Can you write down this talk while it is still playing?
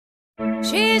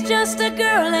She's just a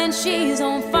girl and she's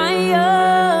on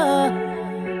fire,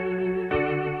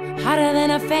 hotter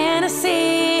than a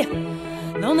fantasy,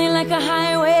 lonely like a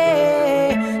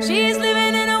highway. She's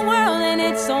living in a world and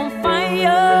it's on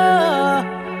fire,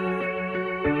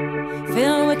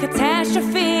 filled with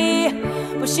catastrophe,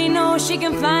 but she knows she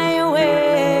can fly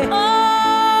away. Oh,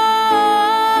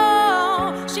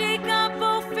 she got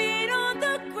both feet on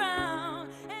the ground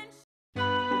and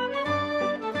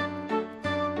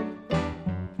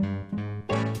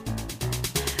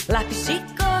lápis de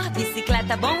cor,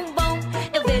 bicicleta, bombom.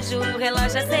 Eu vejo o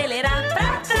relógio acelerar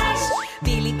pra trás.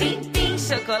 Pili, pim, pim,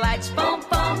 chocolate,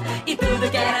 pompom. E tudo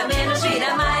que era menos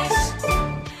vira mais.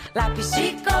 Lápis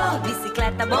de cor,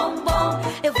 bicicleta, bombom.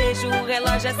 Eu vejo o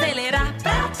relógio acelerar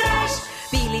pra trás.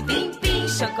 Pili, pim, pim,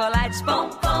 chocolate,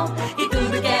 pompom. E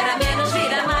tudo que era menos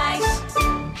vira mais.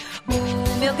 O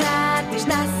meu gato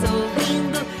está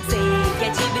sorrindo, sei que é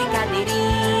de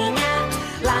brincadeirinha.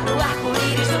 Lá no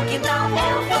arco-íris do quintal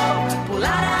eu vou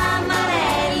pular a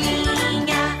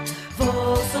amarelinha.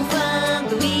 Vou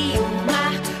surfando e o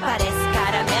mar parece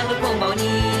caramelo com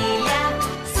baunilha.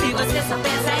 Se você só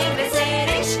pensa em crescer,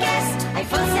 esquece, a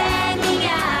infância é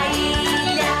minha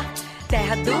ilha.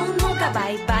 Terra do nunca,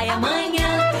 bye bye amanhã.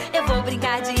 Eu vou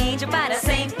brincar de índio para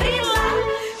sempre lá.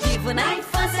 Vivo na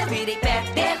infância, virei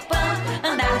Peter Pan.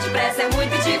 Andar depressa é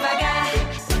muito devagar.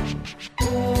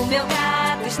 O meu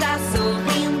gato está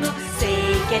sorrindo,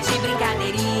 sei que é de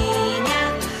brincadeirinha.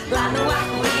 Lá no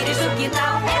arco-íris do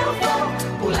quintal eu vou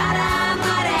pular a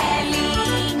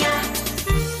amarelinha.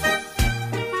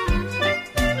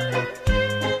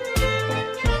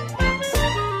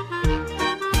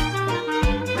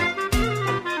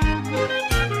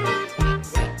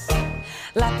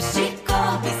 Lápis de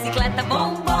cor, bicicleta,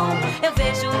 bombom. Eu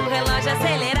vejo o relógio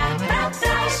acelerar pra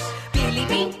trás. Pili,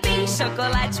 pim, pim,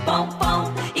 chocolate,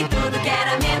 pompom. E tudo que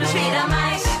era menos vira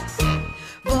mais.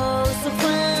 Vou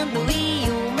surfando e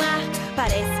o mar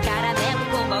parece caramelo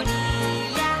com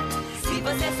baunilha. Se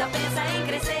você só pensa em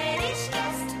crescer,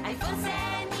 esquece, a infância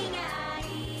é minha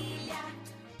ilha.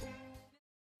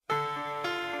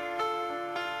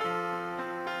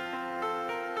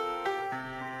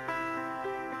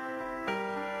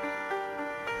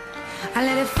 I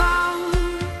let it fall,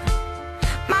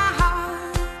 my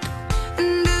heart,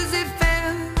 and as it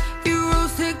fell, you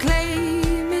rose to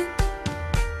claim it.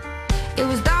 It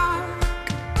was dark,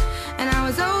 and I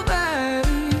was over,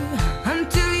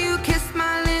 until you kissed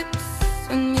my lips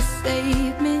and you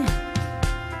saved me.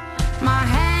 My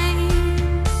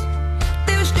hands,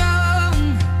 they were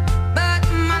strong, but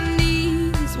my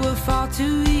knees were far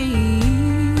too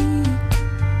weak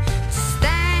to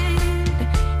stand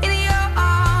in your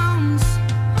arms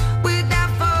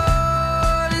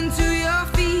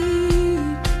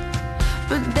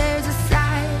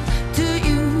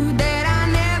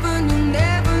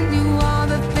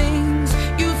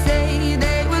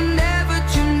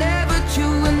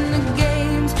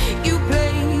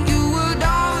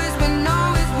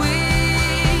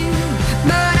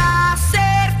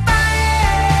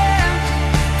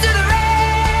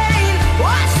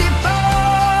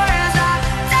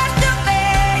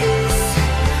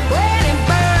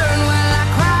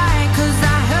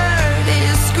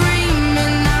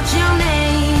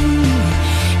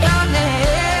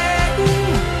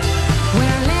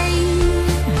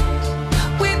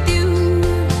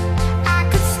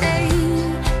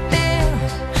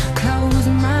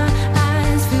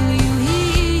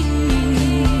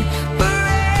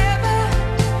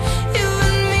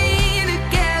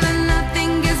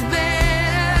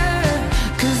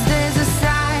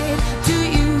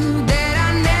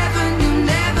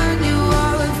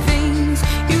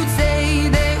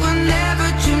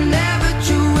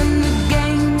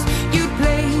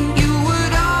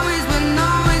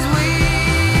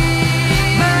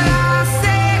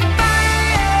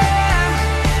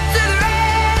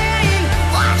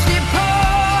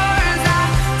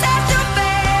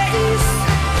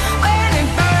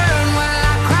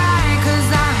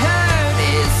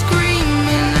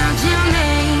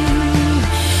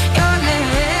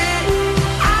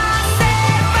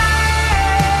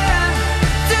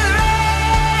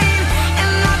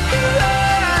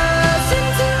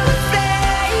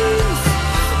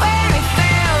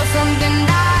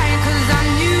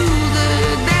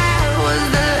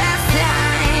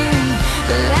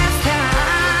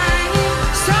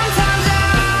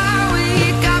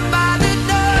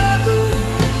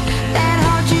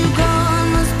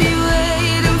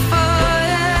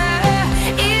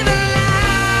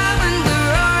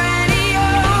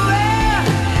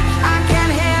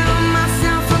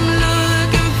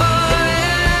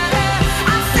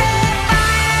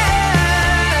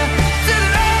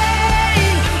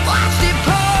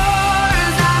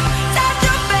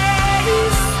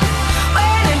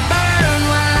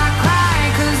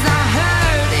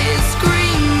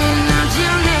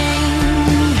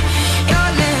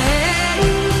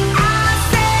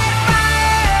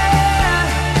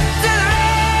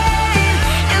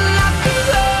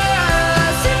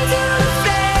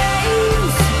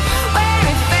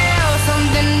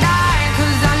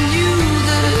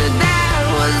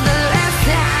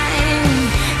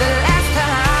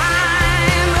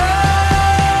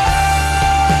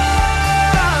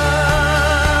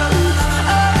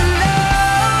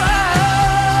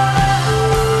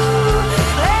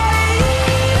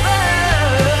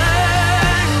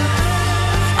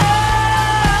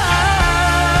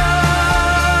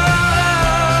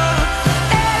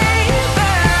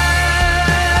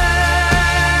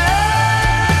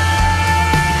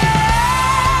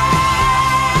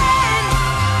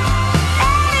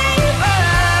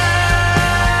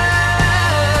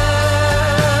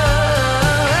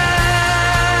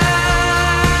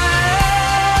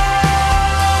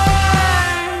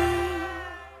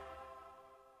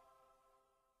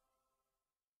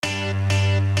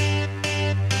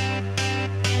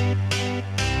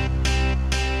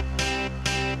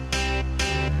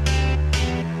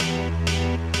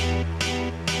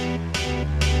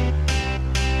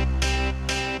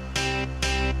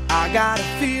got a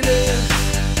feeling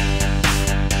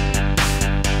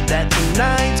that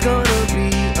tonight's gonna be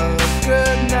a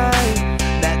good night.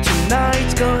 That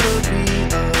tonight's gonna be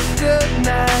a good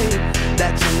night.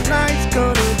 That tonight's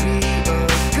gonna be a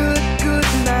good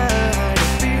night. A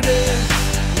feeling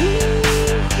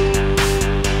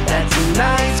that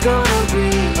tonight's gonna be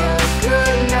a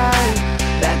good night.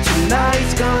 That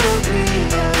tonight's gonna be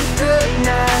a good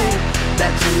night.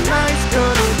 That tonight's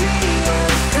gonna be a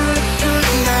good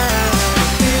night.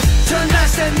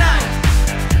 Tonight's the night.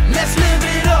 Let's live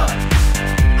it up.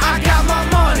 I got my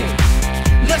money.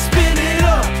 Let's spin it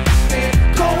up.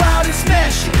 Go out and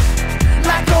smash it.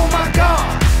 Like oh my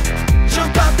God.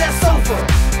 Jump out that sofa.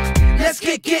 Let's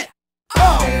get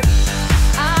on.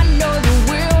 I know that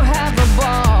we'll have a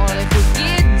ball if we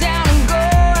get down and go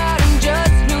out and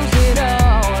just lose it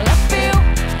all. I feel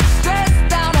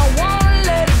stressed out, I wanna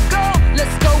let it go.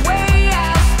 Let's go way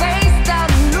out, spaced out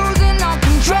and losing all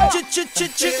control.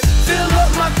 Fill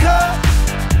up my cup,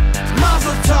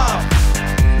 Mazel tov.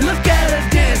 Look at her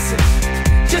dancing,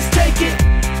 just take it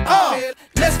off.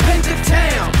 Let's paint the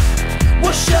town,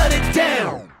 we'll shut it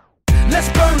down. Let's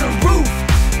burn the roof,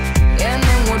 And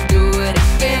then we'll do it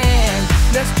again.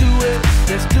 let's do it,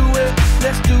 let's do it,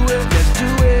 let's do it, let's do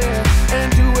it,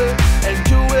 and do it, and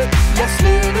do it. Let's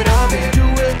live it up and do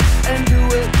it, and do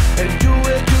it, and do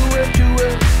it, do it, do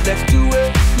it. Let's do it,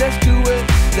 let's do it,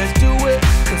 let's do it.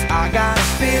 Cause I got a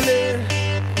feeling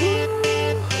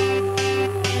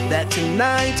that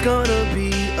tonight's gonna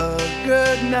be a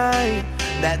good night.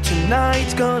 That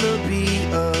tonight's gonna be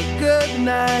a good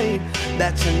night.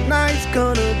 That tonight's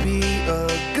gonna be a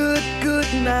good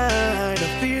night. A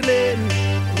feeling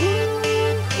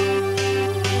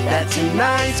that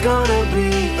tonight's gonna be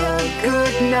a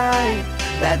good night.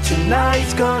 That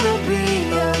tonight's gonna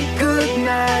be a good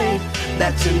night.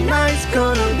 That tonight's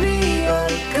gonna be a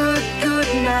good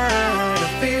night. I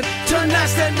feel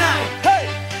tonight's the night. Hey,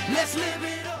 let's live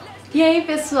it up. E aí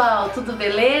pessoal, tudo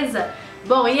beleza?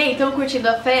 Bom, e aí, estão curtindo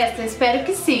a festa? Espero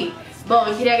que sim. Bom,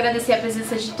 eu queria agradecer a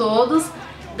presença de todos,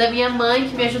 da minha mãe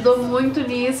que me ajudou muito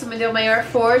nisso, me deu maior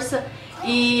força,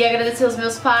 e agradecer aos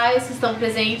meus pais que estão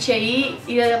presentes aí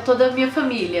e a toda a minha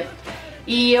família.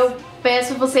 E eu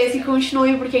peço vocês que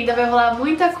continuem porque ainda vai rolar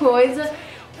muita coisa.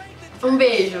 Um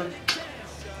beijo!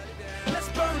 Let's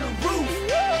burn the roof.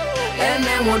 And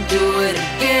then we'll do it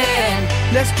again.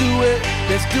 Let's do it,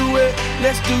 let's do it,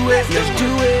 let's do it, let's do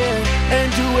it,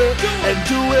 and do it, and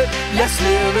do it. Let's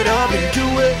live it up and do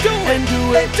it, and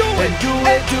do it, and do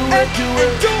it, do it, do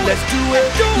it. Let's do it,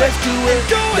 let's do it,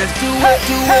 let's do it,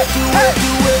 do it, do it,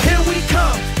 do it.